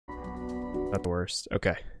Not the worst.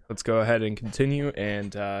 Okay, let's go ahead and continue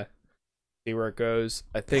and see where it goes.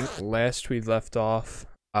 I think last we left off,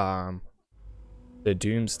 the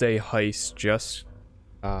Doomsday heist just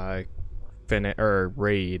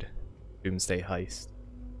raid. Doomsday heist.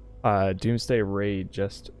 Doomsday raid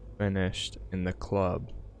just finished in the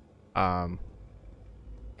club.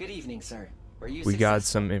 Good evening, sir. Were you We got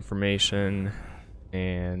successful? some information,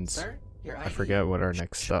 and Sir, your I ID. forget what our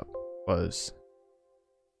next step was.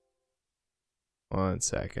 One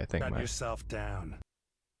sec, I think Shut my yourself down.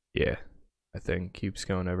 yeah, I think keeps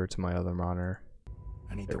going over to my other monitor.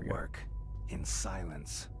 I need There to we go. work in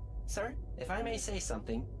silence. Sir, if I may say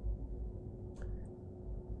something.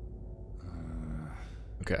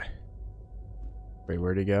 Okay. Wait,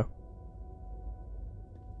 where'd he go?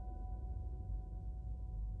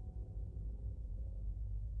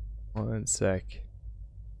 One sec.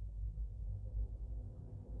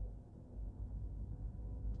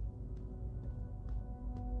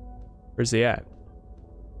 Where's he at?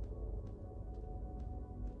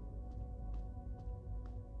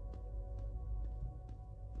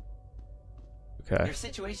 Okay. Your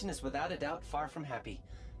situation is without a doubt far from happy,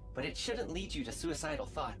 but it shouldn't lead you to suicidal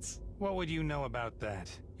thoughts. What would you know about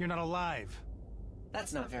that? You're not alive.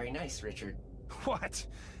 That's not very nice, Richard. What?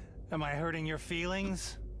 Am I hurting your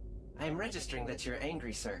feelings? I am registering that you're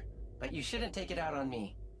angry, sir, but you shouldn't take it out on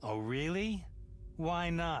me. Oh, really? Why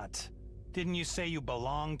not? Didn't you say you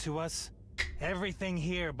belong to us? Everything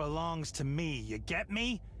here belongs to me, you get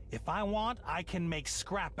me? If I want, I can make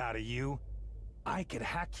scrap out of you. I could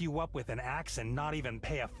hack you up with an axe and not even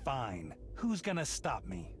pay a fine. Who's gonna stop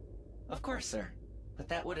me? Of course, sir, but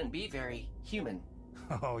that wouldn't be very human.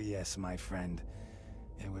 Oh yes, my friend.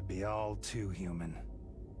 It would be all too human.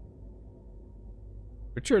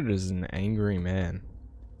 Richard is an angry man.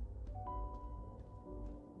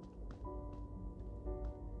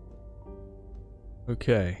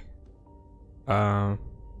 Okay.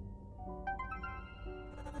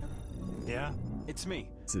 Yeah? It's me.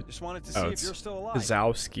 Is it, Just wanted to see if it's you're still alive.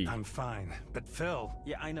 Wazowski. I'm fine. But Phil,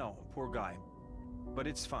 Yeah, I know. Poor guy. But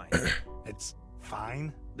it's fine. it's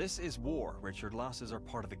fine? This is war, Richard. Losses are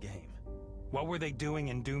part of the game. What were they doing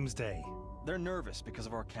in Doomsday? They're nervous because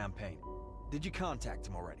of our campaign. Did you contact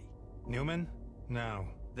him already? Newman? No.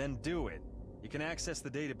 Then do it. You can access the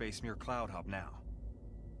database from your cloud hub now.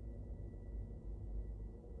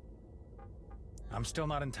 I'm still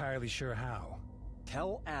not entirely sure how.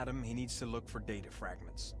 Tell Adam he needs to look for data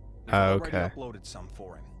fragments. Oh, I've okay. already uploaded some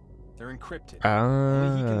for him. They're encrypted.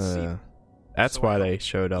 Only he can see them. That's So why I they hope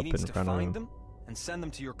showed up he in needs to front of find him. them and send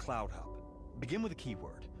them to your cloud hub. Begin with a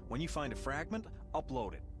keyword. When you find a fragment,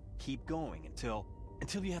 upload it. Keep going until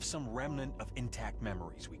you have some remnant of intact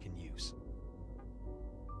memories we can use.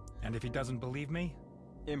 And if he doesn't believe me,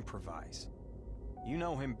 Improvise. You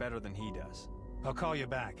know him better than he does. I'll call you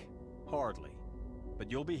back. Hardly.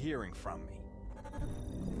 But you'll be hearing from me.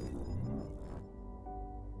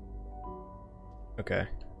 Okay.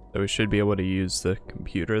 So we should be able to use the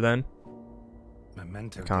computer then.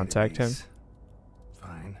 Memento Contact him? database.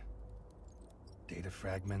 Fine. Data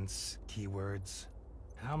fragments, keywords.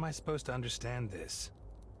 How am I supposed to understand this?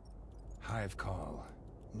 Hive call.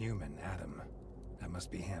 Newman, Adam. That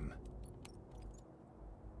must be him.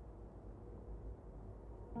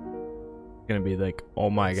 Gonna be like, oh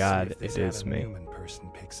my Let's see god, if this it is Adam me. Newman person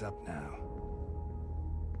picks up now.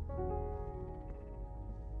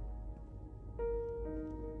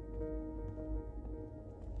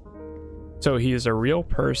 So he is a real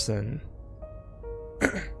person,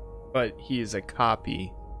 but he is a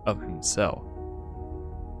copy of himself.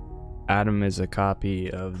 Adam is a copy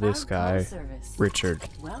of this Cloud call guy, service. Richard.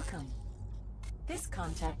 Welcome. This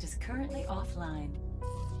contact is currently offline.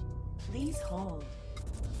 Please hold.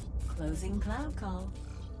 Closing cloud call.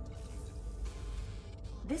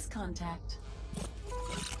 This contact.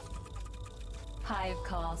 Hive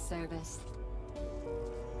call service.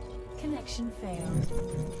 Connection failed.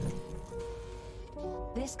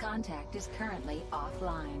 This contact is currently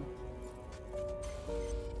offline.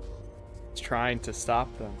 He's trying to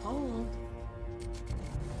stop them. Hold.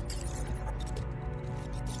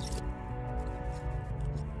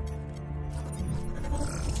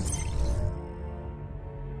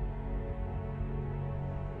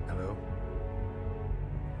 Hello?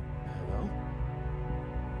 Hello?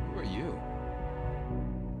 Who are you?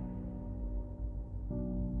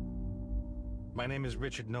 My name is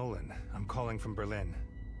Richard Nolan. I'm calling from Berlin.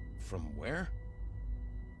 From where?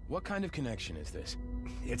 What kind of connection is this?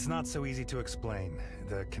 It's not so easy to explain.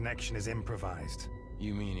 The connection is improvised.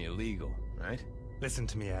 You mean illegal, right? Listen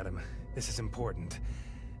to me, Adam. This is important.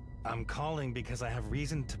 I'm calling because I have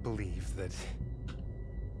reason to believe that...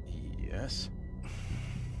 Yes?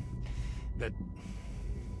 That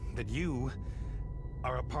you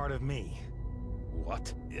are a part of me.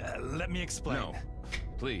 What? Let me explain. No.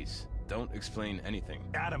 Please, don't explain anything.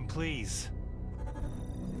 Adam, please.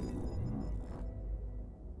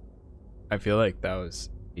 I feel like that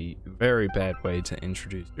was a very bad way to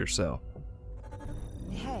introduce yourself.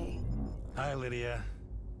 Hey. Hi, Lydia.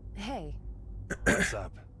 Hey. What's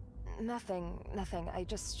up? Nothing. I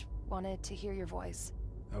just wanted to hear your voice.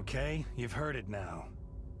 Okay, you've heard it now.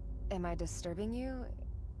 Am I disturbing you?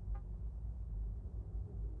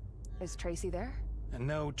 Is Tracy there?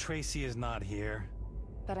 No, Tracy is not here.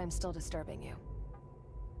 But I'm still disturbing you.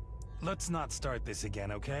 Let's not start this again,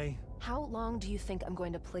 okay? How long do you think I'm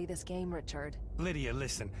going to play this game, Richard? Lydia,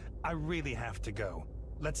 listen, I really have to go.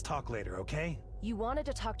 Let's talk later, okay? You wanted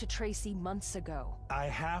to talk to Tracy months ago. I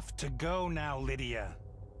have to go now, Lydia.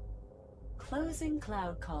 Closing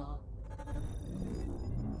cloud call.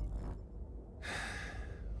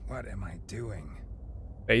 What am I doing?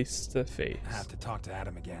 Face to face. I have to talk to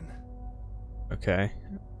Adam again. Okay.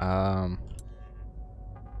 Can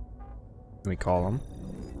we call him?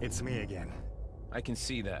 It's me again. I can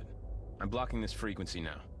see that. I'm blocking this frequency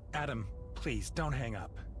now. Adam, please, don't hang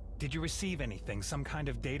up. Did you receive anything? Some kind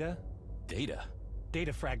of data? Data?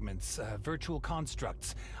 Data fragments, virtual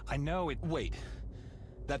constructs. I know it... Wait.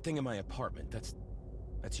 That thing in my apartment, that's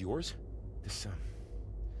yours? This,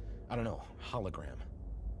 I don't know, hologram.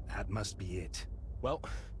 That must be it. Well,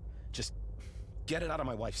 just get it out of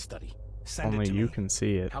my wife's study. Send it Only to you me. can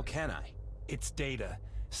see it. How can I? It's data.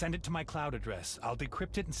 Send it to my cloud address. I'll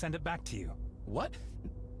decrypt it and send it back to you. What?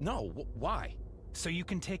 No, why? So you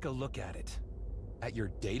can take a look at it. At your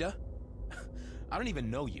data? I don't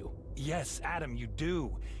even know you. Yes, Adam, you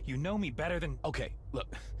do. You know me better than... Okay,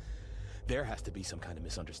 look. There has to be some kind of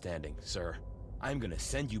misunderstanding, sir. I'm gonna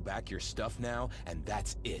send you back your stuff now, and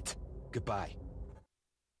that's it. Goodbye.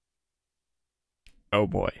 Oh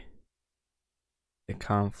boy. The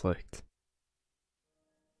conflict.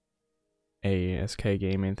 Hey, SK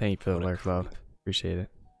Gaming, thank you for the What a lurk, love. creep. Appreciate it.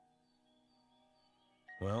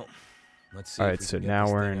 Well, let's see. Alright, if we so can get now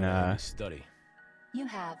this we're thing in, out of Amy's study. You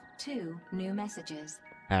have 2 new messages.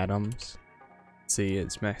 Adams. See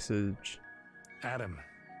his message. Adam,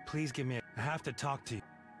 please give me a... I have to talk to you.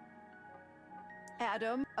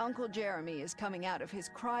 Adam, Uncle Jeremy is coming out of his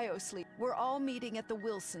cryo sleep. We're all meeting at the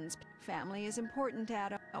Wilsons. Family is important,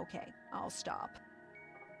 Adam. Okay, I'll stop.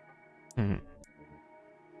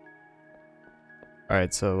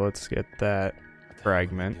 Alright, so let's get that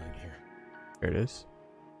fragment. What am I doing here? Here it is.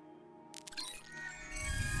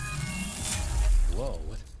 Whoa,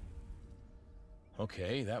 what?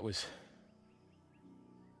 Okay, that was...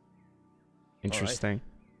 Interesting.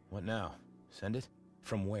 What now? Send it?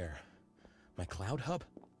 From where? My cloud hub?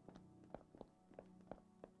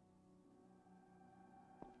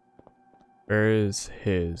 Where is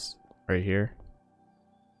his? Right here?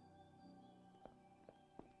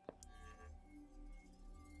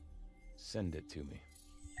 Send it to me.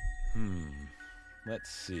 Let's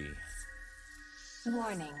see.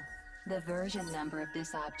 Warning. The version number of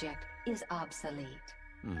this object is obsolete.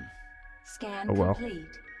 Scan Oh, well.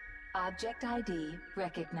 complete. Object ID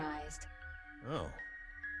recognized. Oh.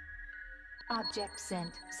 Object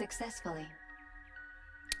sent successfully.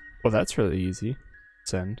 Well, that's really easy.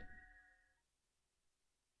 Send.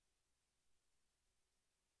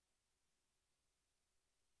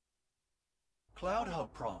 Cloud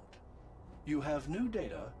Hub prompt. You have new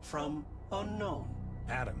data from unknown.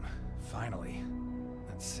 Adam, finally.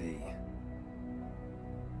 Let's see.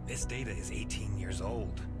 This data is 18 years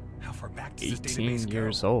old. How far back does this 18 database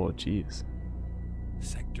years go? old, jeez.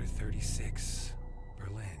 Sector 36,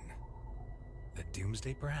 Berlin. The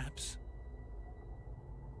Doomsday, perhaps?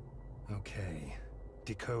 Okay.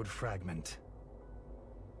 Decode fragment.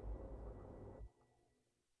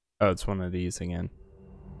 Oh, it's one of these again.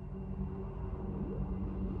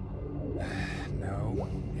 No,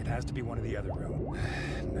 it has to be one of the other rooms.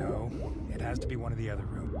 No, it has to be one of the other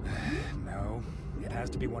rooms. No, it has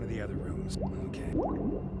to be one of the other rooms. Okay.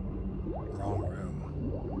 Wrong room.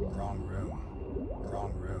 Wrong room.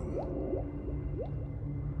 Wrong room.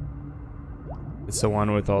 It's the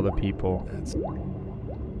one with all the people. That's...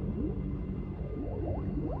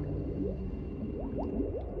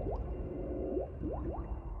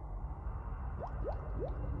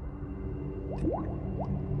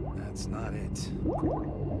 That's not it.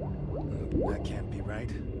 That can't be right.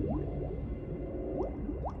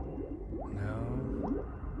 No.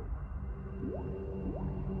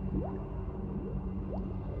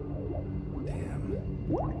 Damn.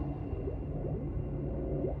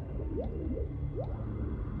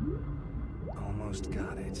 Almost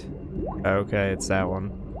got it. right. Okay, it's that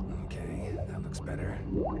one. Okay, that looks better.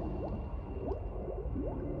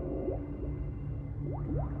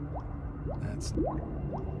 That's...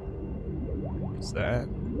 What's that?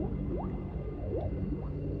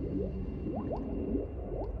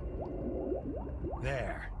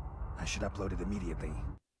 There. I should upload it immediately.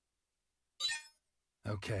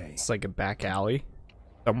 Okay. It's like a back alley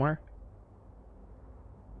somewhere.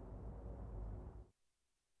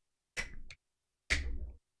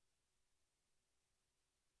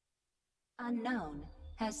 Unknown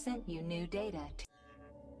has sent you new data.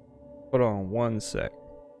 Hold on one sec.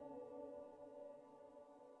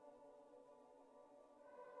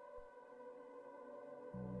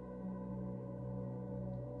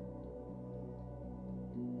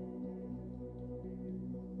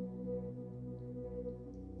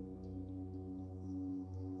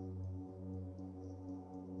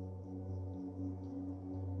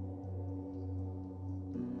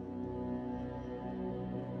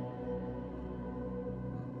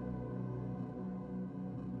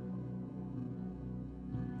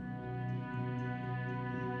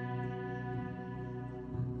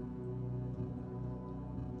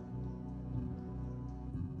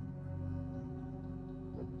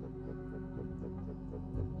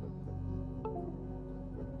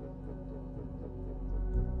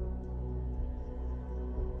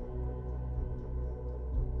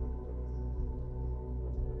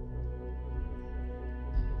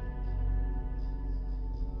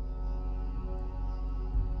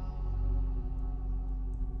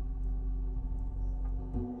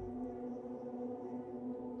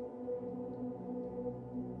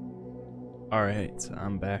 Alright, so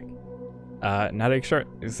I'm back. Not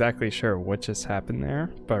exactly sure what just happened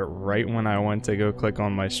there, but right when I went to go click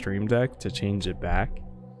on my stream deck to change it back,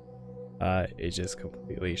 it just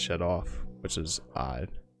completely shut off, which is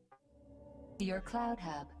odd. Your cloud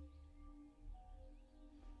hub.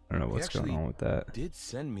 I don't know what's going on with that. Did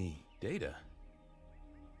send me data.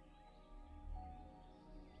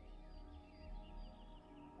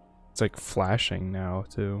 It's like flashing now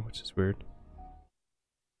too, which is weird.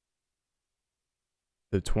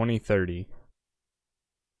 The 2030.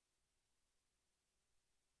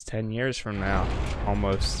 It's 10 years from now.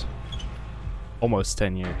 Almost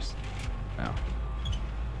 10 years now.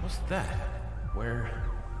 What's that? Where?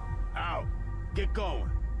 Out! Get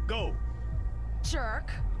going! Go!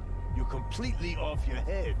 Jerk! You're completely off your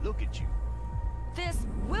head. Look at you. This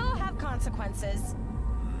will have consequences.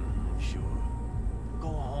 Sure. Go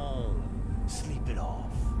home. Sleep it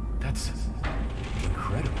off. That's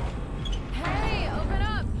incredible. Hey, open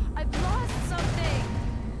up! I've lost something!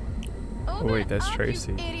 Open oh wait, that's up,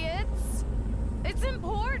 Tracy. You idiots! It's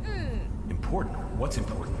important! Important? What's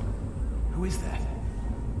important? Who is that?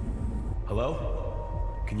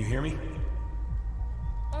 Hello? Can you hear me?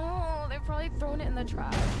 Oh, they've probably thrown it in the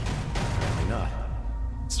trash. Probably not.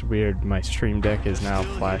 It's weird, my stream deck is now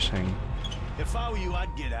flashing. If I were you,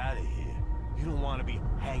 I'd get out of here. You don't want to be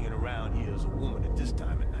hanging around here as a woman at this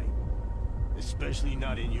time of night. Especially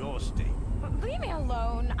not in your state. Leave me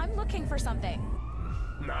alone. I'm looking for something.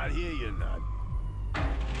 Not here, you're not.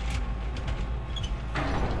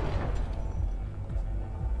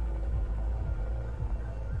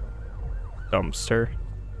 Dumpster.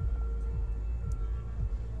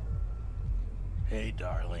 Hey,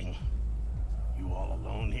 darling. You all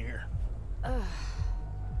alone here? Ugh.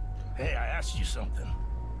 Hey, I asked you something.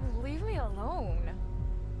 Leave me alone.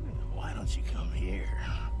 Why don't you come here?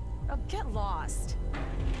 Oh, get lost.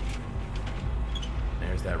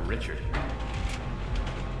 There's that Richard.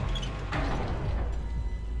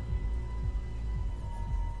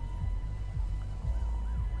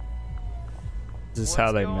 Is this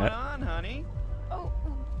how they met? What's going on, honey? Oh,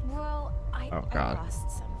 well, I lost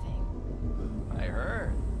something. I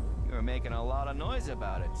heard. You were making a lot of noise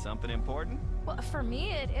about it. Something important? Well, for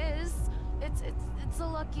me it is. It's a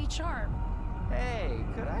lucky charm. Hey,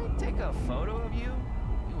 could I take a photo of you?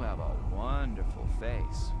 You have a wonderful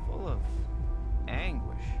face, full of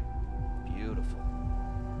anguish. Beautiful.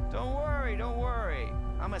 Don't worry, don't worry.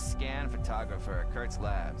 I'm a scan photographer at Kurt's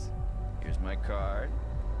Labs. Here's my card.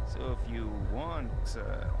 So if you want,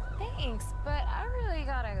 Thanks, but I really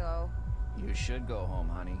gotta go. You should go home,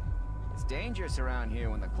 honey. It's dangerous around here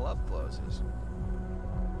when the club closes.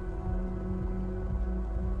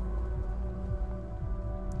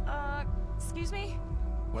 Excuse me?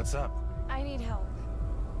 What's up? I need help.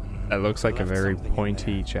 That looks like a very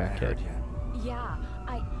pointy jacket. Yeah,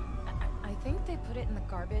 I think they put it in the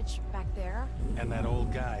garbage back there. And that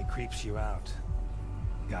old guy creeps you out.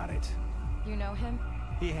 Got it. You know him?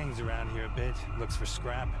 He hangs around here a bit, looks for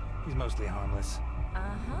scrap. He's mostly harmless.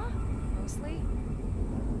 Uh-huh. Mostly?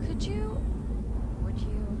 Would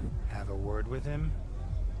you... Have a word with him?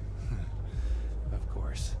 Of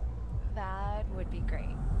course. That would be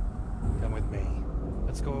great. Come with me.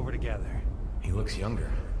 Let's go over together. He looks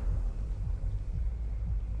younger.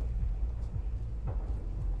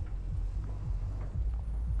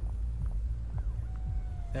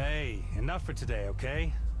 Hey, enough for today,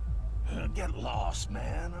 okay? Get lost,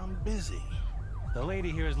 man. I'm busy. The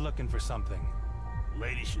lady here is looking for something.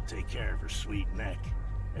 Lady should take care of her sweet neck.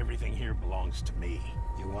 Everything here belongs to me.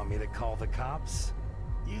 You want me to call the cops?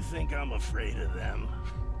 You think I'm afraid of them?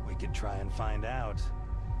 We could try and find out.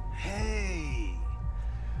 Hey!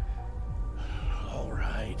 All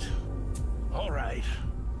right. All right.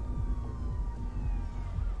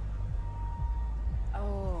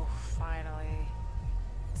 Oh, finally.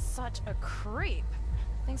 Such a creep.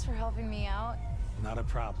 Thanks for helping me out. Not a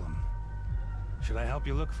problem. Should I help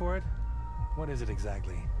you look for it? What is it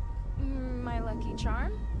exactly? My lucky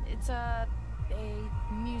charm? It's a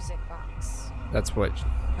music box. That's what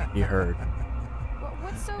you heard.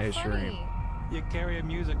 What's so Hey, funny? Shreem. You carry a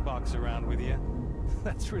music box around with you?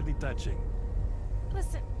 That's really touching.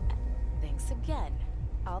 Listen, thanks again.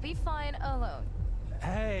 I'll be fine alone.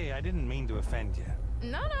 Hey, I didn't mean to offend you.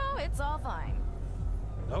 No, it's all fine.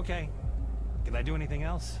 Okay. Can I do anything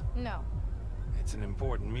else? No, It's an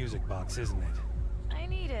important music box, isn't it? I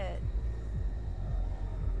need it.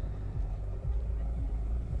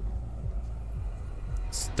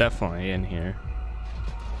 It's definitely in here.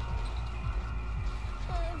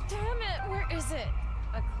 Oh, damn it, where is it?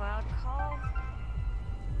 A cloud call?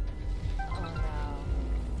 Oh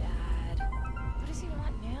no. Dad. What does he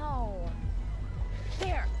want now?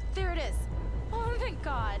 There it is. Oh, thank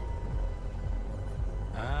God.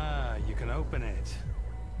 Ah, you can open it.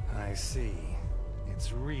 I see.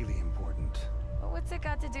 It's really important. But what's it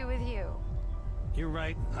got to do with you? You're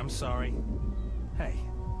right, I'm sorry. Hey,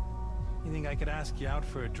 you think I could ask you out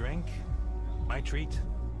for a drink? My treat?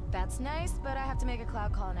 That's nice, but I have to make a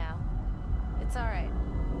cloud call now. It's alright.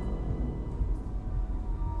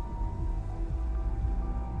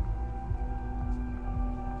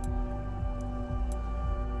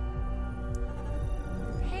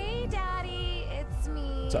 Hey, Daddy, it's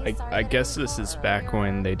me. So Sorry I that guess didn't this call is back earlier.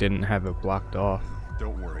 when they didn't have it blocked off.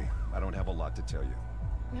 Don't worry, I don't have a lot to tell you.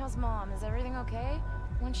 How's Mom? Is everything okay?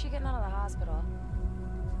 When's she getting out of the hospital?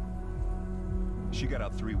 She got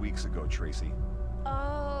out 3 weeks ago, Tracy.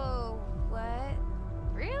 Oh, what?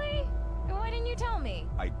 Really? Why didn't you tell me?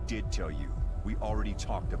 I did tell you. We already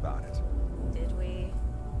talked about it. Did we?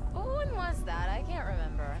 Oh, when was that? I can't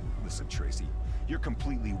remember. Listen, Tracy, you're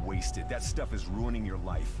completely wasted. That stuff is ruining your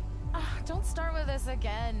life. Don't start with this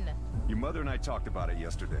again. Your mother and I talked about it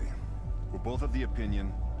yesterday. We're both of the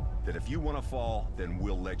opinion that if you want to fall, then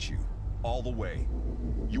we'll let you. All the way.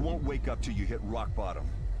 You won't wake up till you hit rock bottom.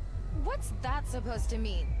 What's that supposed to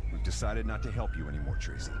mean? We've decided not to help you anymore,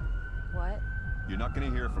 Tracy. What? You're not going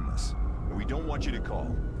to hear from us, and we don't want you to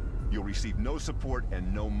call. You'll receive no support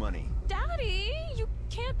and no money. Daddy, you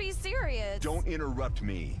can't be serious. Don't interrupt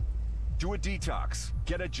me. Do a detox.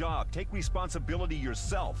 Get a job. Take responsibility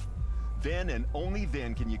yourself. Then and only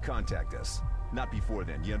then can you contact us. Not before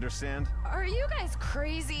then, you understand? Are you guys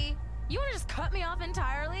crazy? You want to just cut me off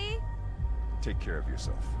entirely? Take care of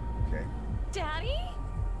yourself, okay? Daddy?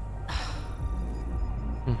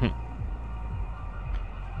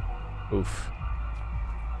 Oof.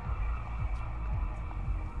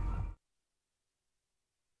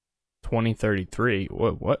 $2033.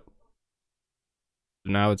 What?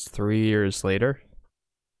 Now it's 3 years later?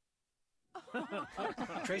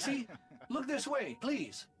 Tracy, look this way,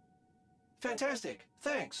 please. Fantastic,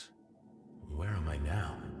 thanks. Where am I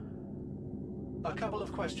now? A couple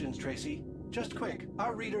of questions, Tracy. Just quick,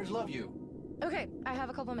 our readers love you. Okay, I have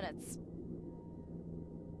a couple minutes.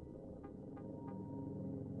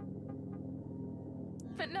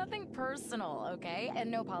 But nothing personal, okay? And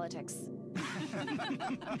no politics.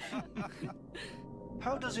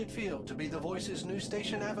 How does it feel to be the Voice's new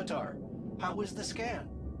station avatar? How was the scan?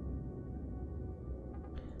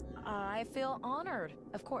 I feel honored,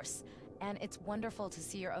 of course. And it's wonderful to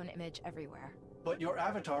see your own image everywhere. But your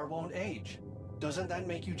avatar won't age. Doesn't that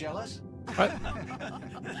make you jealous? What?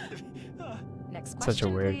 Next question, Such a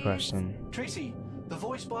weird please. question. Tracy, the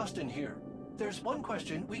Voice Boston here. There's one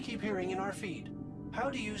question we keep hearing in our feed.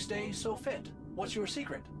 How do you stay so fit? What's your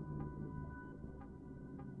secret?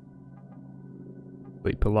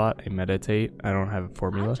 Sleep a lot. I meditate. I don't have a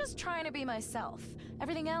formula. I'm just trying to be myself.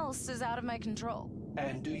 Everything else is out of my control.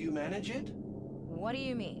 And do you manage it? What do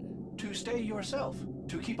you mean? To stay yourself,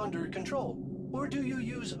 to keep under control. Or do you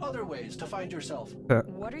use other ways to find yourself?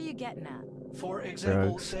 What are you getting at? For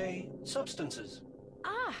example, Drugs. say, substances.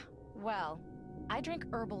 Ah, Well, I drink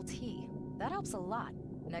herbal tea. That helps a lot.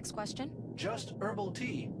 Next question? Just herbal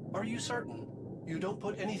tea. Are you certain? You don't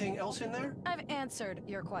put anything else in there? I've answered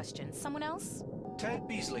your question. Someone else? Ted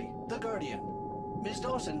Beasley, The Guardian. Miss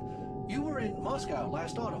Dawson, you were in Moscow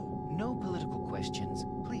last autumn. No political questions,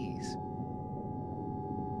 please.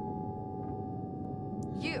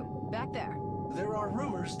 You, back there. There are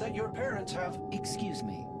rumors that your parents have... Excuse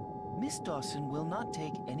me. Miss Dawson will not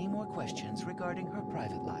take any more questions regarding her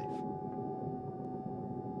private life.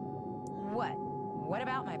 What? What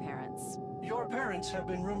about my parents? Your parents have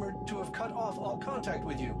been rumored to have cut off all contact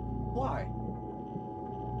with you. Why?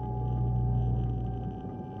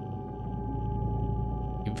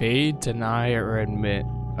 Evade, deny, or admit.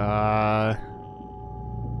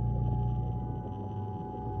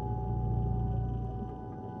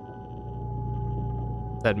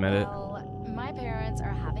 Admit it. Well, my parents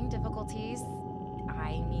are having difficulties.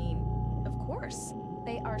 I mean, of course.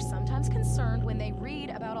 They are sometimes concerned when they read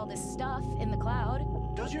about all this stuff in the cloud.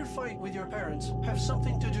 Does your fight with your parents have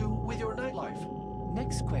something to do with your nightlife?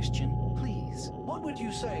 Next question, please. What would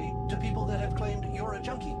you say to people that have claimed you're a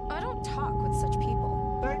junkie? I don't talk with such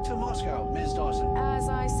people. Back to Moscow, Ms. Dawson. As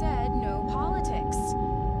I said, no politics.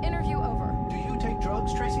 Interview over. Do you take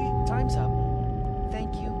drugs, Tracy? Time's up.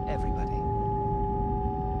 Thank you, everybody.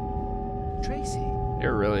 Tracy.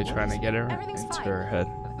 You're really trying to get her Everything's into fine. her head.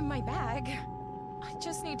 My bag. I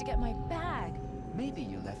just need to get my bag. Maybe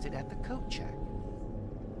you left it at the coat check.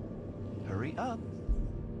 Hurry up.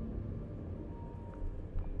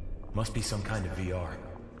 Must be some kind of VR.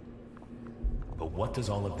 But what does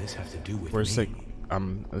all of this have to do with Where's me? the...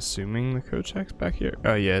 I'm assuming the code check's back here.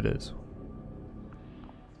 Oh yeah, it is.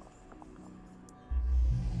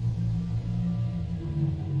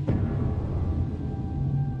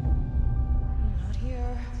 Not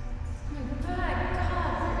here. My bag.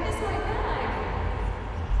 God, where is my bag?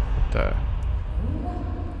 The...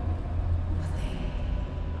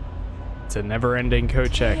 It's a never-ending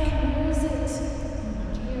code check. Where is it?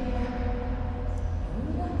 Not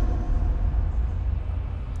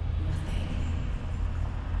here.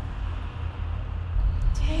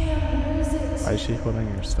 Damn, where is it? Why is she holding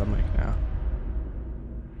her stomach now?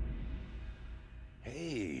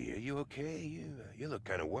 Hey, are you okay? You look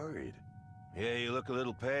kind of worried. Yeah, you look a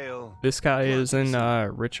little pale. This guy is in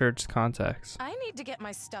Richard's contacts. I need to get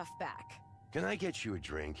my stuff back. Can I get you a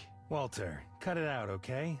drink? Walter, cut it out,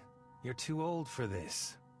 okay? You're too old for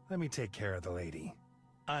this. Let me take care of the lady.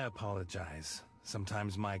 I apologize.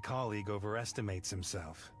 Sometimes my colleague overestimates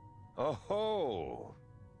himself. Oh ho!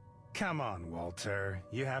 Come on, Walter.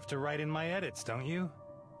 You have to write in my edits, don't you?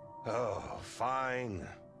 Oh, fine.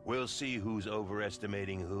 We'll see who's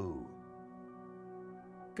overestimating who.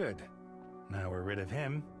 Good. Now we're rid of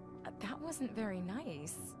him. That wasn't very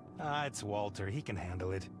nice. It's Walter. He can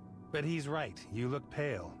handle it. But he's right. You look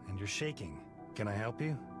pale, and you're shaking. Can I help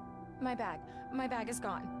you? My bag. My bag is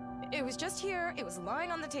gone. It was just here. It was lying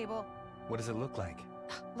on the table. What does it look like?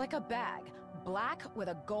 Like a bag. Black with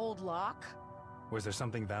a gold lock. Was there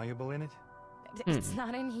something valuable in it? It's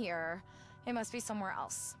not in here. It must be somewhere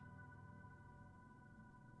else.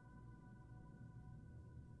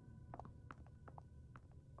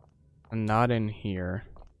 Not in here.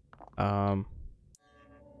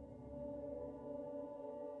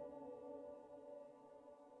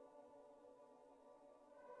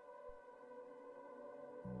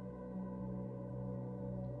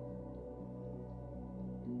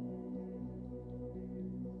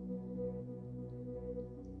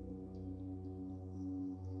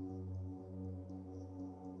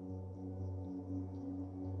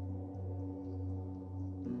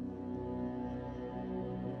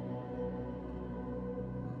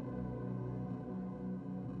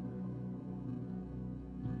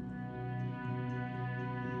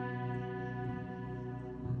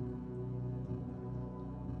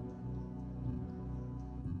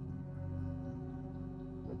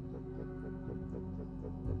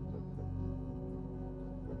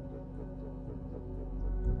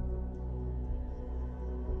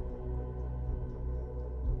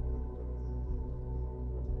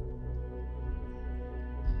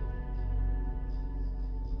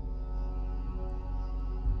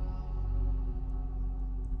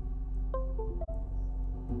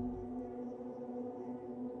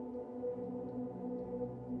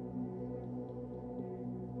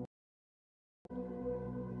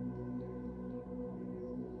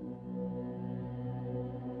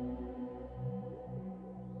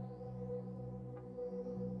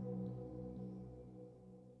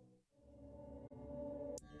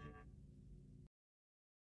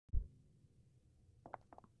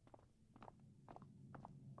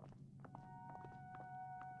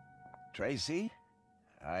 Tracy,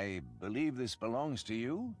 I believe this belongs to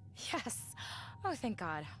you? Yes. Oh, thank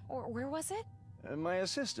God. Or where was it? My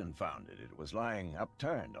assistant found it. It was lying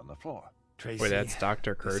upturned on the floor. Tracy, wait, that's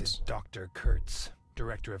Dr. Kurtz? This is Dr. Kurtz,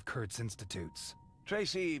 director of Kurtz Institutes.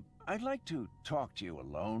 Tracy, I'd like to talk to you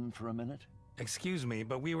alone for a minute. Excuse me,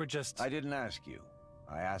 but we were just... I didn't ask you.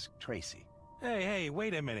 I asked Tracy. Hey,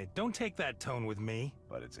 wait a minute. Don't take that tone with me.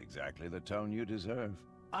 But it's exactly the tone you deserve.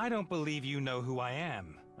 I don't believe you know who I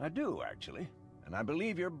am. I do, actually. And I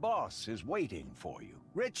believe your boss is waiting for you.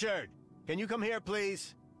 Richard, can you come here,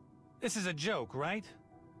 please? This is a joke, right?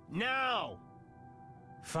 Now!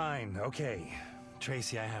 Fine, okay.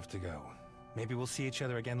 Tracy, I have to go. Maybe we'll see each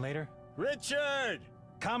other again later? Richard!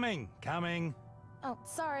 Coming! Oh,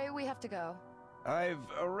 sorry, we have to go. I've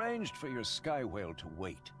arranged for your sky whale to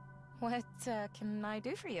wait. What can I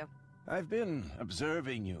do for you? I've been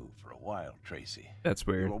observing you for a while, Tracy. That's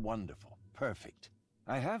weird. You were wonderful. Perfect.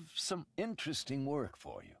 I have some interesting work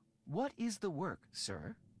for you. What is the work,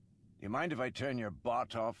 sir? You mind if I turn your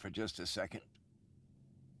bot off for just a second?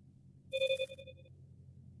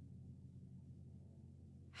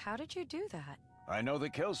 How did you do that? I know the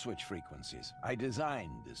kill switch frequencies. I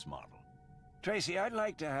designed this model. Tracy, I'd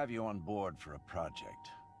like to have you on board for a project.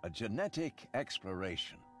 A genetic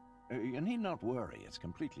exploration. You need not worry, it's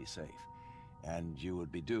completely safe. And you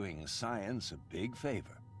would be doing science a big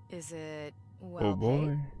favor. Is it well Oh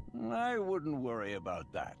boy. paid? I wouldn't worry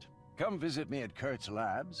about that. Come visit me at Kurtz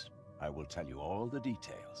Labs. I will tell you all the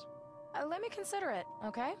details. Let me consider it,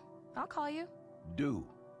 okay? I'll call you. Do.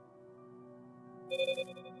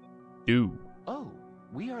 Oh,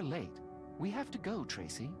 we are late. We have to go,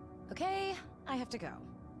 Tracy. Okay, I have to go.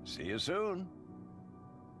 See you soon.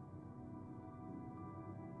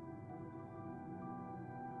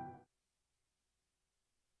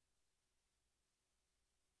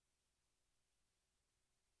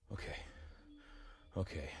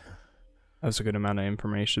 Okay. That's a good amount of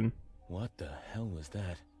information. What the hell was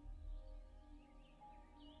that?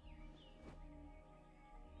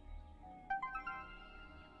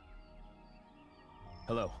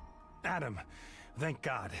 Hello. Adam, thank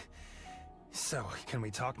God. So, can we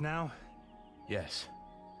talk now? Yes.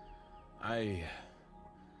 I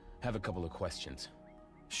have a couple of questions.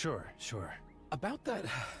 Sure. About that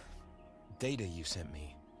data you sent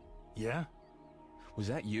me. Yeah? Was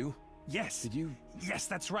that you? Yes. Did you? Yes,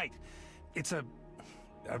 that's right. It's a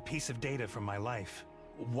piece of data from my life.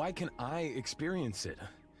 Why can I experience it?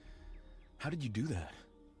 How did you do that?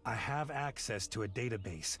 I have access to a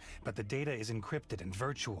database, but the data is encrypted and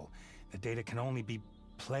virtual. The data can only be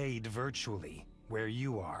played virtually, where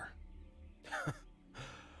you are.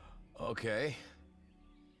 Okay.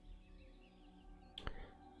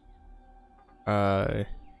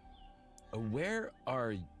 Where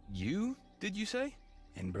are you, did you say?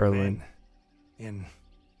 In Berlin. In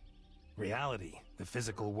reality, the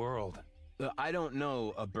physical world. I don't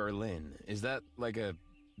know a Berlin. Is that like a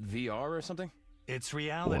VR or something? It's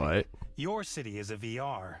reality. What? Your city is a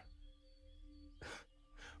VR.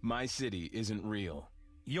 My city isn't real.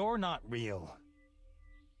 You're not real.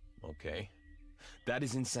 Okay. That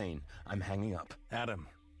is insane. I'm hanging up. Adam,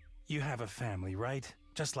 you have a family, right?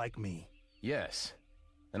 Just like me. Yes.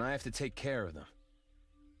 And I have to take care of them.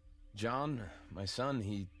 John, my son,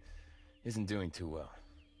 he isn't doing too well.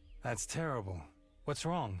 That's terrible. What's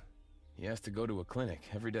wrong? He has to go to a clinic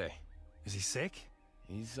every day. Is he sick?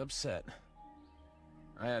 He's upset.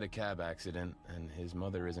 I had a cab accident, and his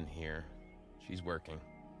mother isn't here. She's working.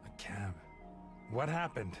 A cab? What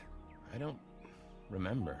happened? I don't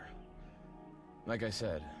remember. Like I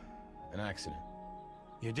said, an accident.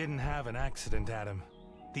 You didn't have an accident, Adam.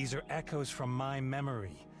 These are echoes from my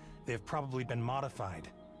memory. They've probably been modified.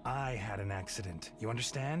 I had an accident. You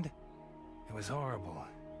understand? It was horrible.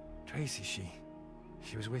 Tracy,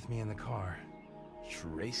 she was with me in the car.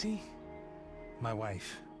 Tracy? My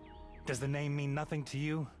wife. Does the name mean nothing to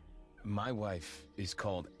you? My wife is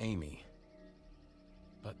called Amy.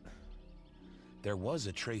 But there was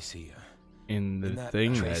a Tracy. In the that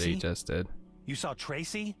thing that Tracy? he just did. You saw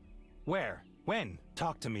Tracy? Where? When?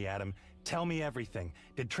 Talk to me, Adam. Tell me everything.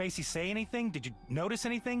 Did Tracy say anything? Did you notice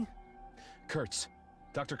anything? Kurtz.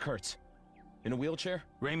 Dr. Kurtz. In a wheelchair?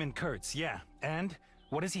 Raymond Kurtz, yeah. And?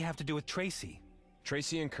 What does he have to do with Tracy?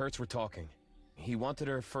 Tracy and Kurtz were talking. He wanted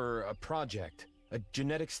her for a project. A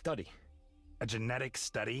genetic study. A genetic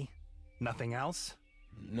study? Nothing else?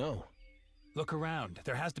 No. Look around.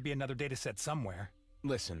 There has to be another data set somewhere.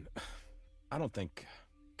 Listen, I don't think...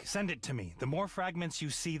 Send it to me. The more fragments you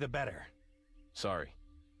see, the better. Sorry.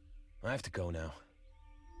 I have to go now.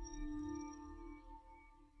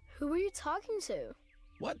 Who were you talking to?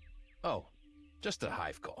 What? Oh, just a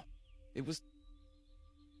hive call. It was...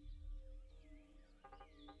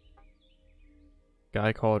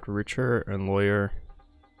 Guy called Richard and lawyer.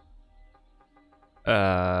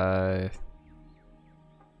 I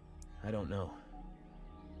don't know.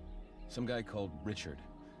 Some guy called Richard.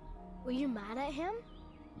 Were you mad at him?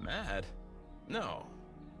 Mad? No.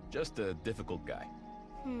 Just a difficult guy.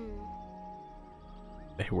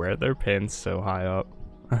 They wear their pins so high up.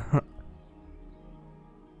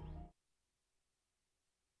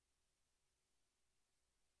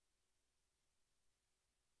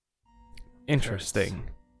 Interesting.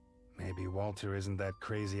 Maybe Walter isn't that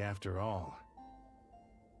crazy after all.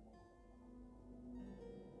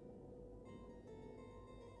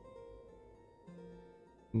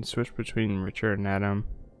 And switch between Richard and Adam.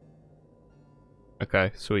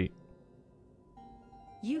 Okay, sweet.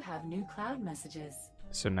 You have new cloud messages.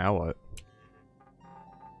 So now what?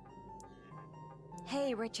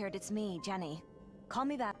 Hey, Richard, it's me, Jenny. Call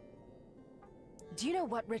me back. Do you know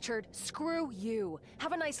what, Richard? Screw you.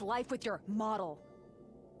 Have a nice life with your model.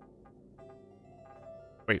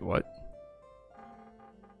 Wait, what?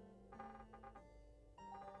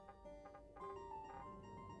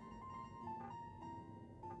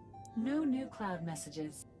 No new cloud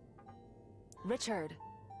messages. Richard,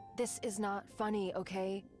 this is not funny,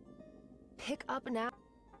 okay? Pick up now.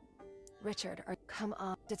 Richard, come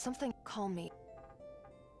on. Did something call me?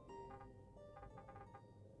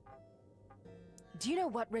 Do you know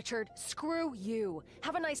what, Richard? Screw you.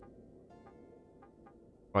 Have a nice...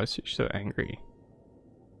 Why is she so angry?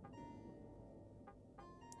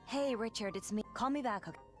 Hey, Richard, it's me. Call me back,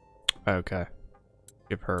 okay? Okay.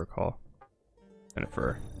 Give her a call.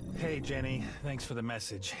 Jennifer. Hey, Jenny. Thanks for the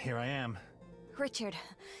message. Here I am. Richard,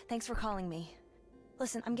 thanks for calling me.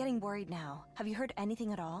 Listen, I'm getting worried now. Have you heard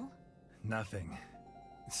anything at all? Nothing.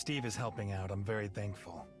 Steve is helping out. I'm very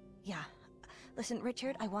thankful. Yeah. Listen,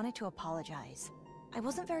 Richard, I wanted to apologize. I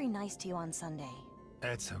wasn't very nice to you on Sunday.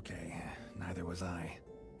 That's okay. Neither was I.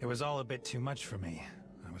 It was all a bit too much for me.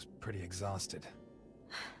 I was pretty exhausted.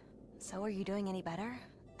 So are you doing any better?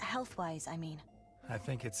 Health-wise, I mean. I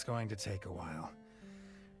think it's going to take a while.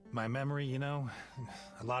 My memory, you know,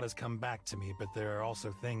 a lot has come back to me, but there are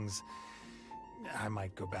also things... I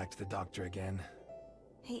might go back to the doctor again.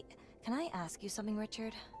 Hey, can I ask you something,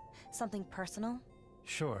 Richard? Something personal?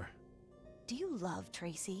 Sure. Do you love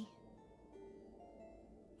Tracy?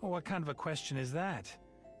 Well, what kind of a question is that?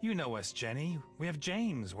 You know us, Jenny. We have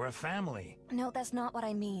James. We're a family. No, that's not what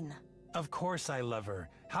I mean. Of course I love her.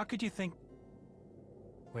 How could you think...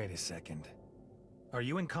 Wait a second. Are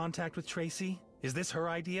you in contact with Tracy? Is this her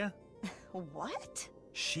idea? What?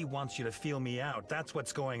 She wants you to feel me out. That's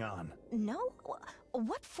what's going on. No?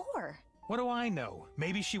 What for? What do I know?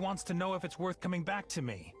 Maybe she wants to know if it's worth coming back to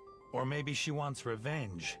me. Or maybe she wants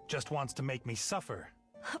revenge. Just wants to make me suffer.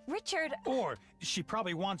 Richard... Or she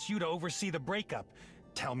probably wants you to oversee the breakup.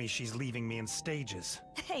 Tell me she's leaving me in stages.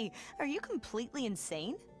 Hey, are you completely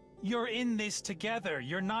insane? You're in this together.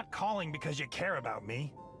 You're not calling because you care about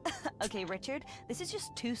me. Okay, Richard, this is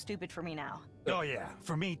just too stupid for me now. Oh yeah,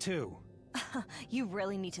 for me too. You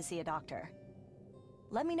really need to see a doctor.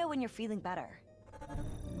 Let me know when you're feeling better.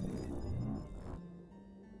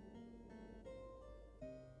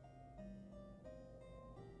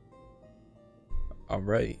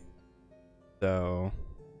 Alright. So...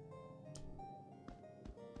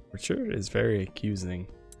 Richard is very accusing.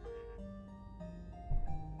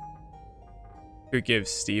 Could give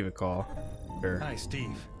Steve a call. Sure. Hi,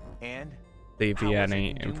 Steve. And? See if he How had was it any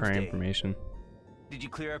in prior Doomsday? information. Did you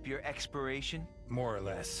clear up your expiration? More or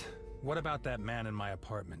less. What about that man in my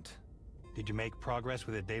apartment? Did you make progress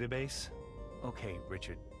with a database? Okay,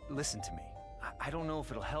 Richard, listen to me. I don't know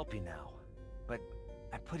if it'll help you now, but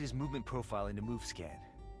I put his movement profile into MoveScan.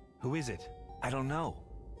 Who is it? I don't know.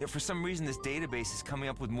 For some reason, this database is coming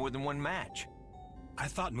up with more than one match. I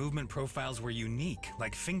thought movement profiles were unique,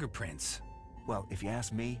 like fingerprints. Well, if you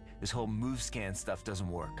ask me, this whole MoveScan stuff doesn't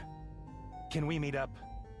work. Can we meet up?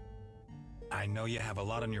 I know you have a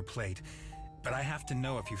lot on your plate, but I have to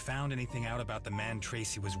know if you found anything out about the man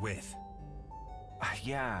Tracy was with.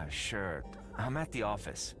 Yeah, sure. I'm at the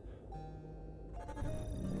office.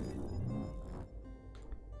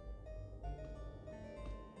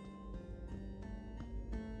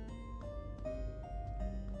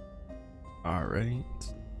 Alright.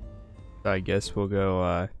 I guess we'll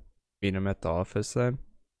go meet him at the office then.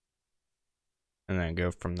 And then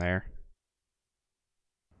go from there.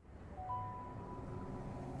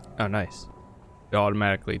 Oh, nice. It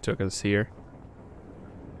automatically took us here.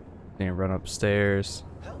 Then run upstairs.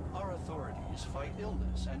 Help our authorities fight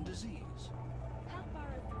illness and disease.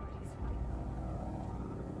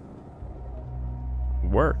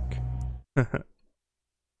 Work.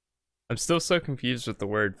 I'm still so confused with the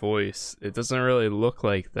word voice. It doesn't really look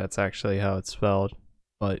like that's actually how it's spelled,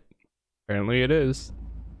 but apparently it is.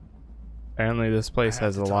 Apparently this place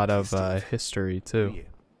has a lot of history too.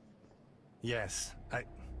 Yes, I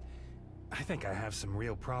think I have some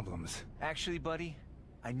real problems. Actually, buddy,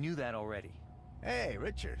 I knew that already. Hey,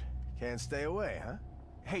 Richard. Can't stay away, huh?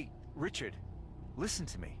 Hey, Richard, listen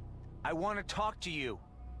to me. I want to talk to you.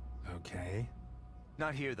 Okay.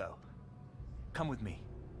 Not here, though. Come with me.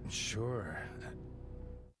 Sure.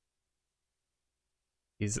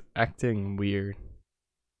 He's acting weird.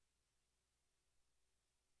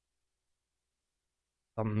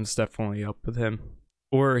 Something's definitely up with him.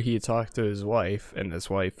 Or he talked to his wife, and his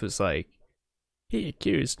wife was like, he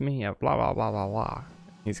accused me of blah blah blah blah blah.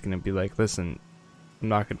 He's gonna be like, listen, I'm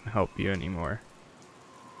not gonna help you anymore.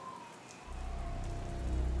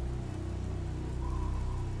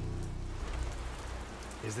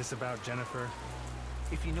 Is this about Jennifer?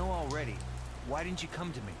 If you know already, why didn't you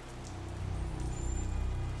come to me?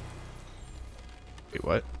 Wait,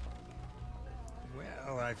 what?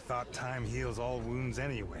 Well, I thought time heals all wounds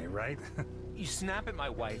anyway, right? You snap at my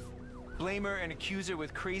wife, blame her and accuse her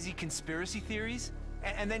with crazy conspiracy theories,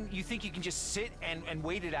 and then you think you can just sit and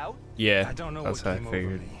wait it out? Yeah, I don't know that's what how I came over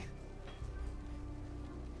figured. me.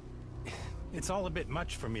 It's all a bit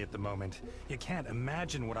much for me at the moment. You can't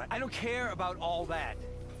imagine what I don't care about all that.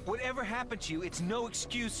 Whatever happened to you, it's no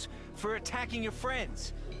excuse for attacking your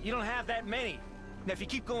friends. You don't have that many. Now, if you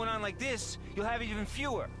keep going on like this, you'll have even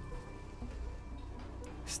fewer.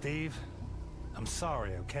 Steve, I'm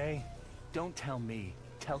sorry, okay? Don't tell me.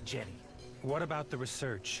 Tell Jenny. What about the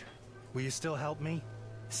research? Will you still help me?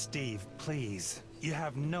 Steve, please. You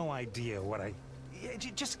have no idea what I... Yeah,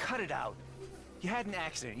 just cut it out. You had an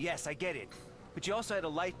accident, yes, I get it. But you also had a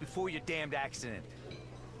life before your damned accident. You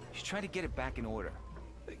should try to get it back in order.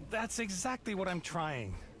 That's exactly what I'm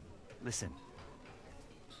trying. Listen,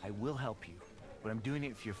 I will help you, but I'm doing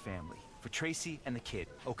it for your family. For Tracy and the kid,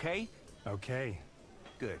 okay? Okay.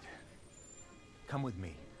 Good. Come with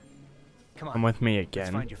me. Come on. Come with me again.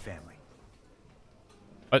 Let's find your family.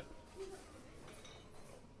 What?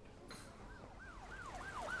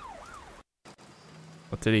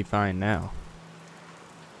 What did he find now?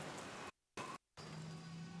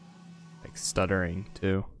 Like stuttering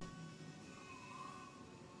too.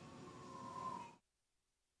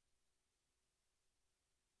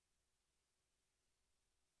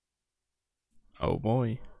 Oh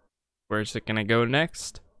boy. Where's it gonna go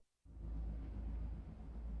next?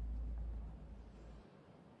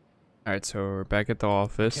 Alright, so we're back at the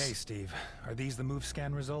office. Okay, Steve. Are these the move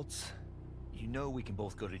scan results? You know we can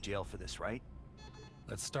both go to jail for this, right?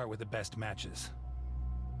 Let's start with the best matches.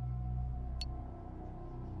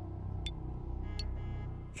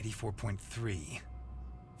 84.3.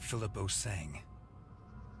 Philip Osang.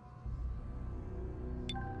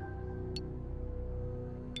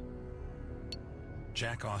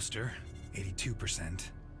 Jack Oster, 82%.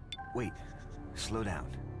 Wait, slow down.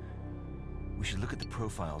 We should look at the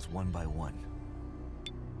profiles one by one.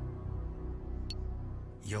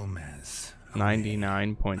 Yilmaz. 99.6.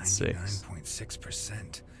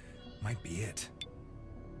 99.6%. Might be it.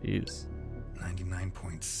 Jeez.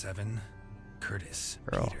 99.7. Curtis.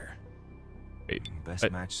 Girl. Peter. Wait,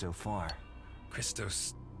 best match so far.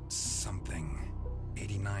 Christos something.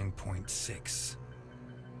 89.6.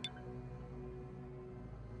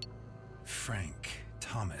 Frank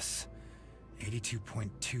Thomas.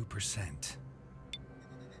 82.2%.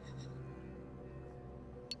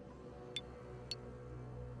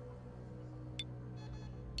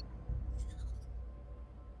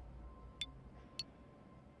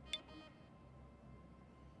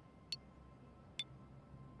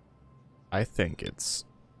 I think it's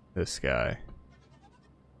this guy.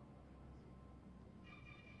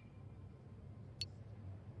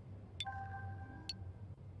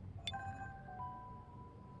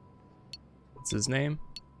 What's his name?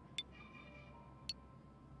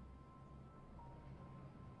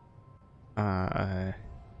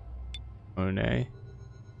 Monet.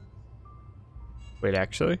 Wait,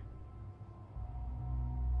 actually?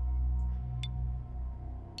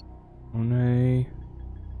 Monet.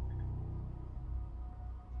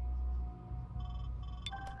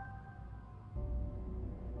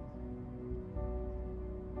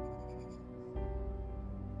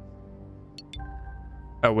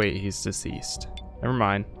 Oh wait, he's deceased. Never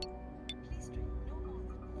mind.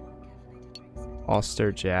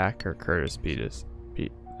 Oster Jack or Curtis Peters?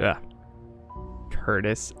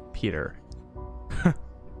 Curtis Peter.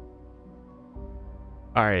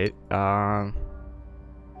 Alright,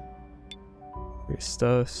 This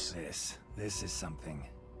Christos. is something.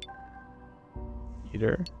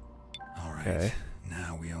 Peter. All right. Okay.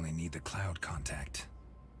 Now we only need the cloud contact.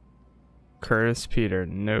 Curtis Peter.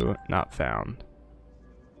 No, not found.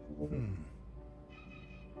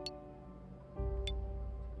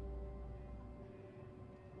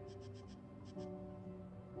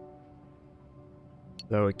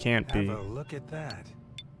 Though it can't be. Have a look at that.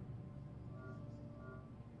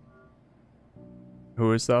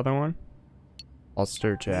 Who is the other one?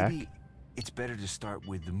 Ulster Jack. Maybe it's better to start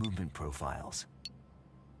with the movement profiles.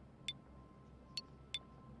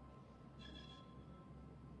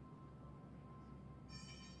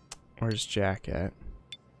 Where's Jack at?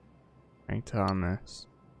 Frank Thomas.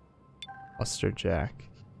 Ulster Jack.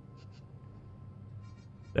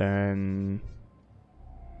 Then...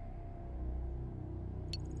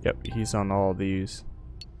 Yep, he's on all these.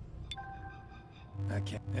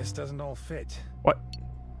 Okay, this doesn't all fit. What?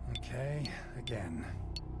 Okay, again.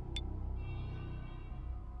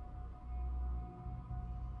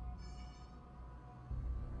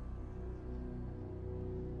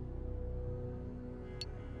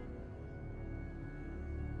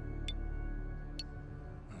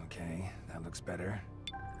 Okay, that looks better.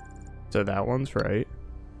 So that one's right.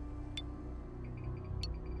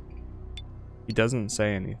 He doesn't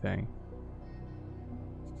say anything.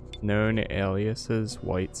 Known aliases,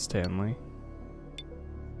 White Stanley.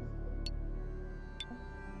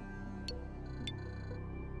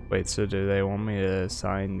 Wait, so do they want me to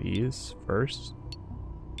assign these first?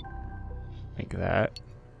 Like that.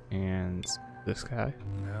 And this guy.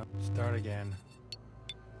 No, start again.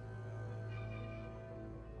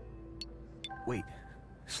 Wait,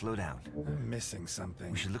 slow down. I'm missing something.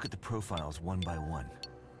 We should look at the profiles one by one.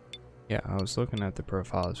 Yeah, I was looking at the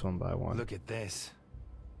profiles one by one. Look at this.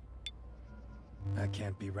 That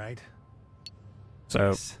can't be right.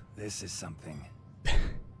 So this is something.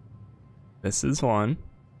 This is one.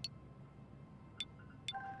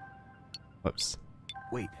 Whoops.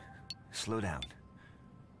 Wait, slow down.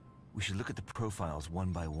 We should look at the profiles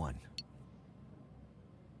one by one.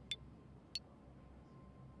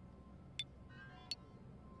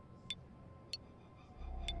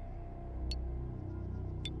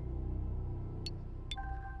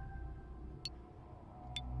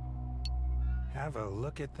 Have a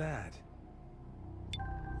look at that.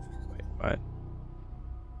 Wait, what?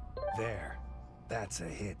 There. That's a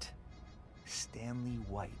hit. Stanley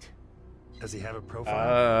White. Does he have a profile?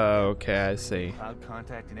 Oh, okay, I see. Cloud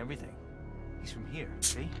contact and everything. He's from here,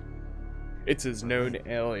 see? It's his known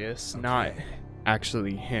alias, not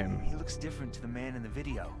actually him. He looks different to the man in the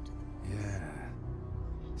video. Yeah.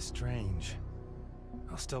 Strange.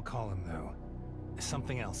 I'll still call him, though.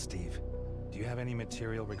 Something else, Steve. Do you have any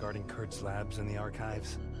material regarding Kurt's labs in the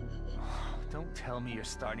archives? Don't tell me you're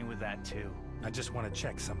starting with that, too. I just want to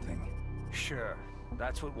check something. Sure.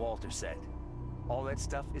 That's what Walter said. All that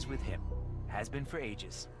stuff is with him. Has been for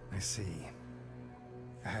ages. I see.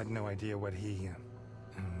 I had no idea what he's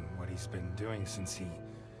been doing since he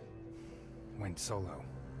went solo.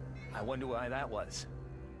 I wonder why that was.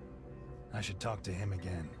 I should talk to him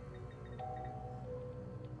again.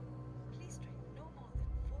 Please drink no more than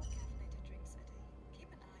 4 caffeinated drinks a day.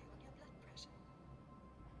 Keep an eye on your blood pressure.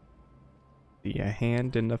 See a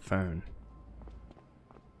hand in the phone.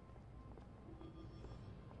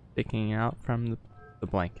 Sticking out from the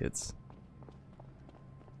blankets.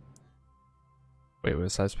 Wait,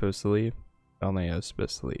 was I supposed to leave? Only I was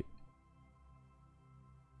supposed to leave.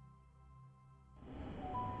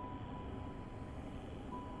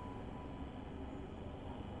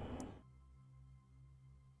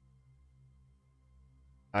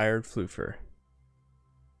 Tired floofer.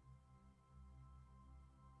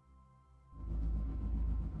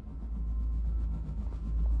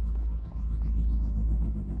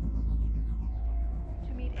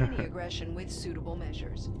 To meet any aggression with suitable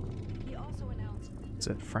measures. He also announced. Is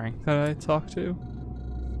it Frank that I talked to?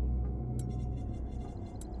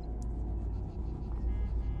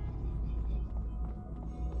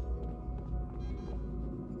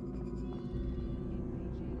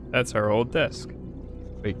 That's our old desk.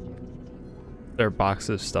 Wait, there are boxes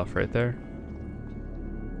of stuff right there.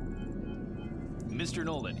 Mr.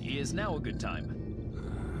 Nolan, is now a good time?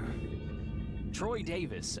 Troy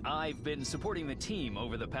Davis, I've been supporting the team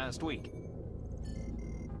over the past week.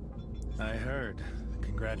 I heard.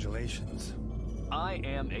 Congratulations. I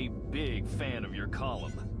am a big fan of your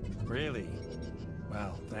column. Really?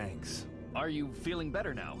 Well, thanks. Are you feeling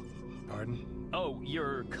better now? Pardon? Oh,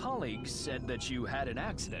 your colleague said that you had an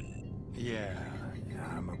accident. Yeah,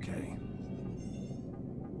 I'm okay.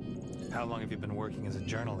 How long have you been working as a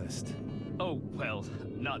journalist? Oh, well,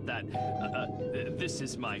 not that. This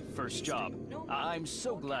is my first job. I'm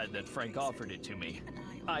so glad that Frank offered it to me.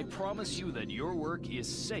 I promise you that your work is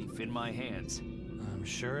safe in my hands. I'm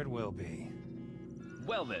sure it will be.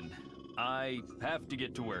 Well then, I have to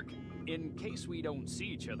get to work. In case we don't see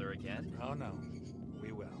each other again. Oh no,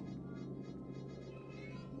 we will.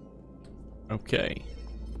 Okay.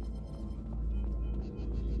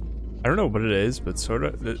 I don't know what it is, but sort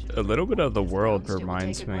of a little bit of the world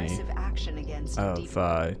reminds me of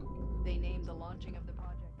They named the launching of the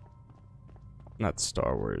project. not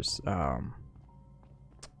Star Wars, the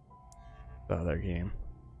other game.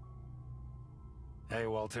 Hey,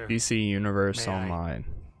 Walter. DC Universe May Online.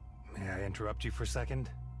 May I interrupt you for a second?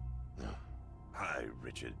 Hi,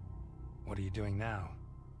 Richard. What are you doing now?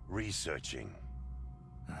 Researching.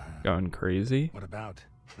 Going crazy? What about?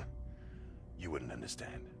 You wouldn't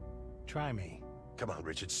understand. Try me. Come on,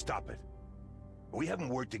 Richard, stop it. We haven't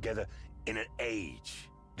worked together in an age.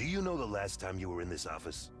 Do you know the last time you were in this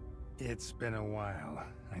office? It's been a while,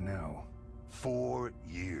 I know. 4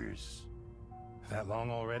 years. That long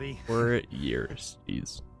already? 4 years,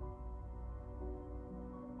 jeez.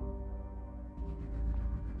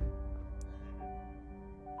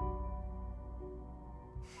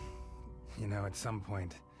 You know, at some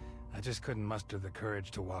point, I just couldn't muster the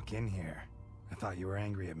courage to walk in here. I thought you were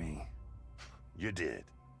angry at me. You did?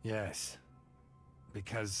 Yes.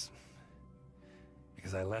 Because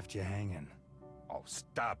I left you hanging. Oh,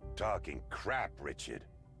 stop talking crap, Richard.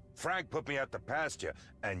 Frank put me out to pasture,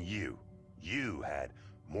 and you had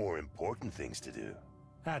more important things to do.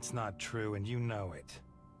 That's not true, and you know it.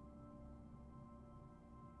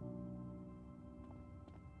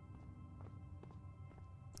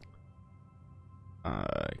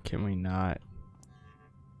 Can we not?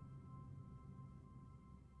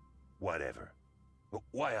 Whatever.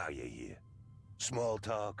 Why are you here? Small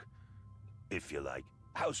talk? If you like.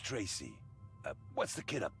 How's Tracy? What's the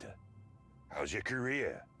kid up to? How's your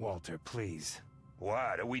career? Walter, please.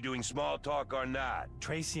 What? Are we doing small talk or not?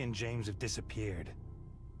 Tracy and James have disappeared.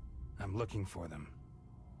 I'm looking for them.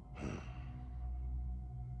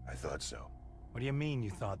 I thought so. What do you mean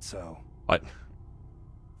you thought so? What?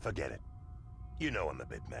 Forget it. You know I'm a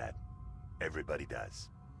bit mad. Everybody does.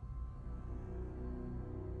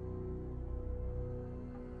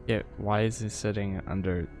 Yeah, why is he sitting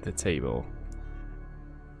under the table?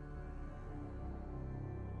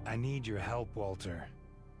 I need your help, Walter.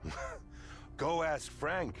 Go ask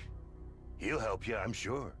Frank. He'll help you, I'm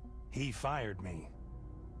sure. He fired me.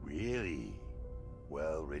 Really?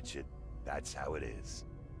 Well, Richard, that's how it is.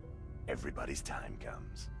 Everybody's time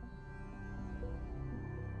comes.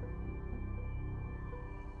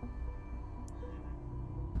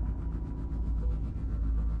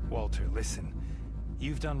 Walter, listen.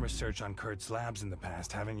 You've done research on Kurt's labs in the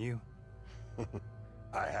past, haven't you?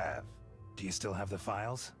 I have. Do you still have the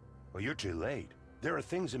files? Well, you're too late. There are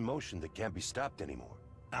things in motion that can't be stopped anymore.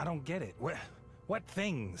 I don't get it. What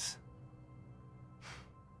things?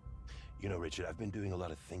 You know, Richard, I've been doing a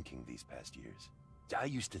lot of thinking these past years. I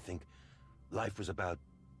used to think life was about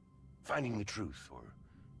finding the truth or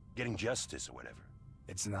getting justice or whatever.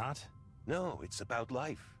 It's not? No, it's about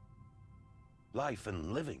life. Life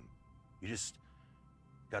and living. You just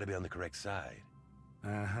gotta be on the correct side.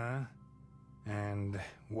 Uh-huh. And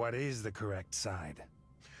what is the correct side?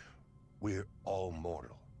 We're all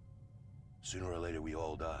mortal. Sooner or later we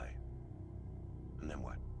all die. And then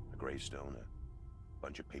what? A gravestone, a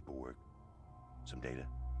bunch of paperwork, some data.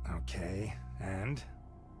 Okay, and?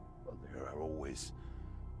 Well, there are always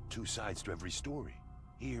two sides to every story,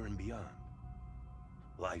 here and beyond.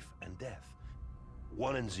 Life and death.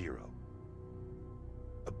 1 and 0.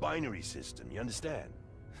 A binary system, you understand?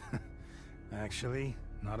 Actually,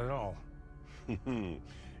 not at all.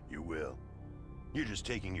 You will. You're just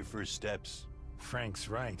taking your first steps. Frank's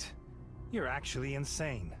right. You're actually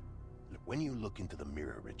insane. Look, when you look into the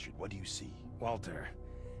mirror, Richard, what do you see? Walter,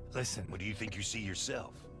 listen. What do you think you see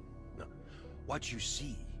yourself? No. What you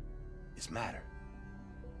see is matter.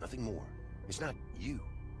 Nothing more. It's not you.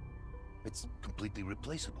 It's completely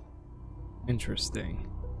replaceable.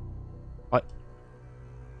 Interesting. What?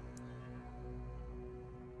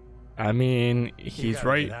 I mean, he's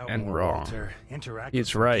right and wrong.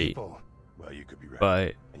 He's right. Well, you could be right.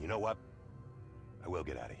 But and you know what? I will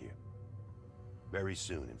get out of here. Very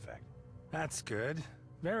soon, in fact. That's good.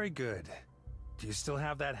 Very good. Do you still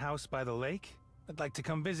have that house by the lake? I'd like to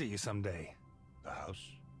come visit you someday. The house?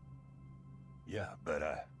 Yeah, but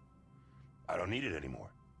I don't need it anymore.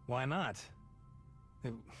 Why not?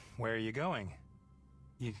 Where are you going?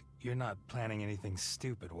 You're not planning anything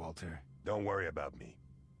stupid, Walter. Don't worry about me.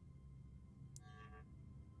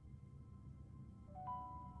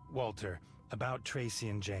 Walter, about Tracy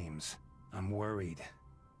and James. I'm worried.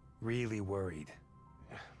 Really worried.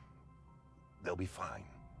 They'll be fine.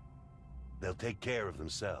 They'll take care of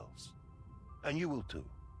themselves. And you will too.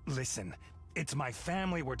 Listen, it's my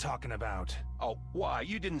family we're talking about. Oh, why?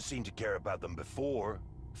 You didn't seem to care about them before.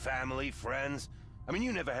 Family, friends. I mean,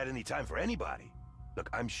 you never had any time for anybody. Look,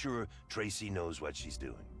 I'm sure Tracy knows what she's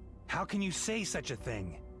doing. How can you say such a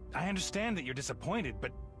thing? I understand that you're disappointed,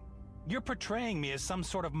 but you're portraying me as some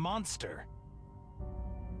sort of monster.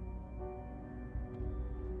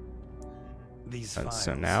 These files.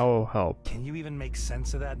 So now it'll help. Can you even make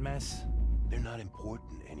sense of that mess? They're not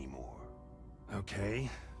important anymore. Okay,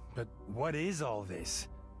 but what is all this?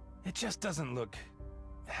 It just doesn't look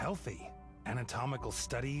healthy. Anatomical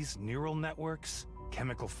studies, neural networks,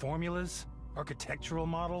 chemical formulas, architectural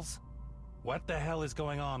models. What the hell is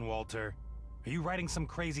going on, Walter? Are you writing some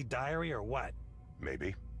crazy diary or what?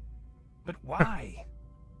 Maybe. But why?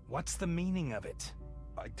 What's the meaning of it?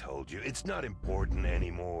 I told you, it's not important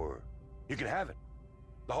anymore. You can have it.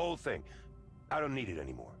 The whole thing. I don't need it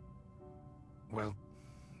anymore. Well,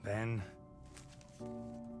 then...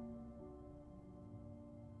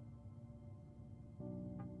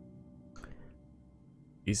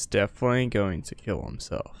 He's definitely going to kill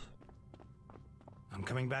himself. I'm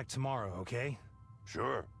coming back tomorrow, okay?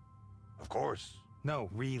 Sure. Of course. No,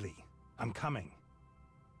 really. I'm coming.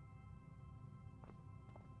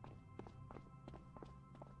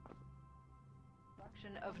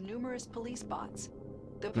 Of numerous police bots.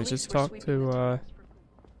 Let me just talk to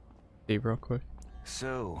Steve real quick.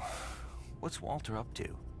 So, what's Walter up to?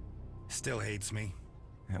 Still hates me.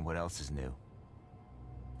 And what else is new?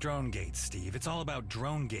 DroneGate, Steve. It's all about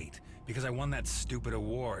DroneGate, because I won that stupid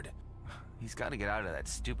award. He's got to get out of that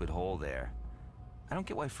stupid hole there. I don't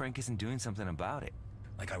get why Frank isn't doing something about it.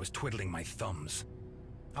 Like I was twiddling my thumbs.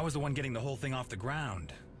 I was the one getting the whole thing off the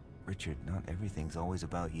ground. Richard, not everything's always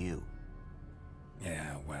about you.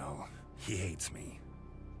 Yeah, well, he hates me.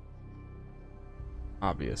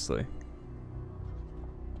 Obviously.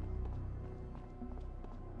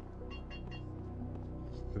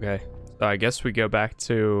 Okay, so I guess we go back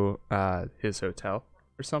to his hotel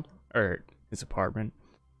or something, or his apartment,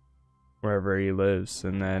 wherever he lives,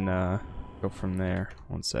 and then go from there.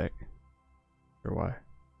 One sec. Or why?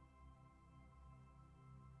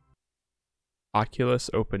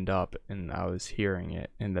 Oculus opened up, and I was hearing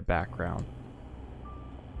it in the background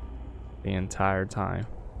the entire time.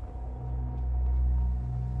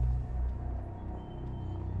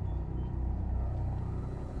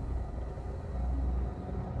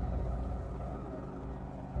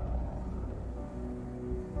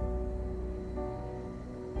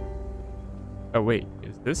 Oh wait,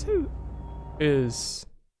 is this his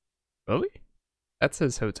Billy? That's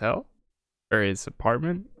his hotel? Or his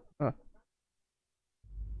apartment? Huh.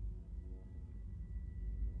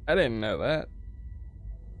 I didn't know that.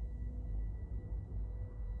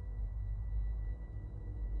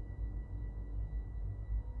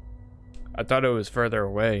 I thought it was further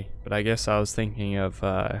away, but I guess I was thinking of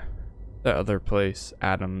the other place,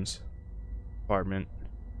 Adam's apartment.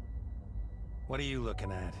 What are you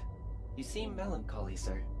looking at? You seem melancholy,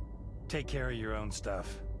 sir. Take care of your own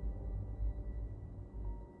stuff.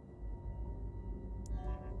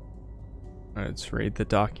 Let's read the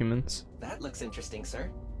documents. That looks interesting, sir.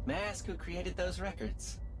 May I ask who created those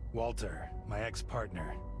records? Walter, my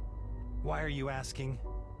ex-partner. Why are you asking?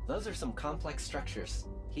 Those are some complex structures.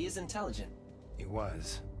 He is intelligent. He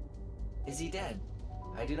was. Is he dead?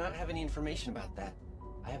 I do not have any information about that.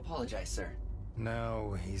 I apologize, sir.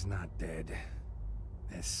 No, he's not dead.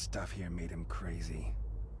 This stuff here made him crazy.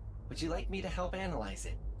 Would you like me to help analyze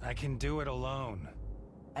it? I can do it alone.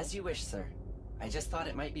 As you wish, sir. I just thought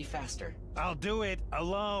it might be faster. I'll do it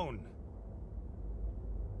alone!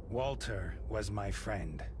 Walter was my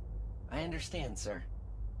friend. I understand, sir.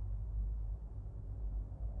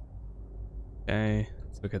 Okay,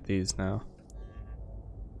 let's look at these now.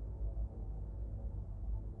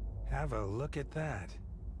 Have a look at that.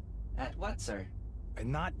 At what, sir?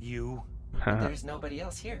 Not you. There's nobody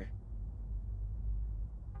else here.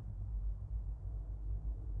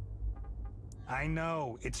 I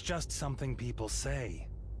know, it's just something people say.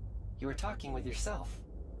 You were talking with yourself.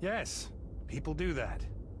 Yes, people do that.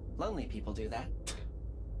 Lonely people do that.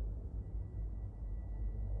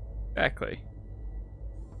 Exactly.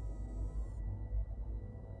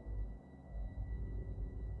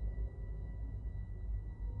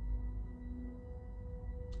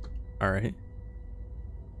 Alright.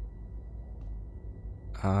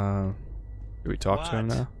 Do we talk to him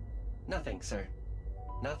now? Nothing, sir.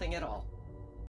 Nothing at all.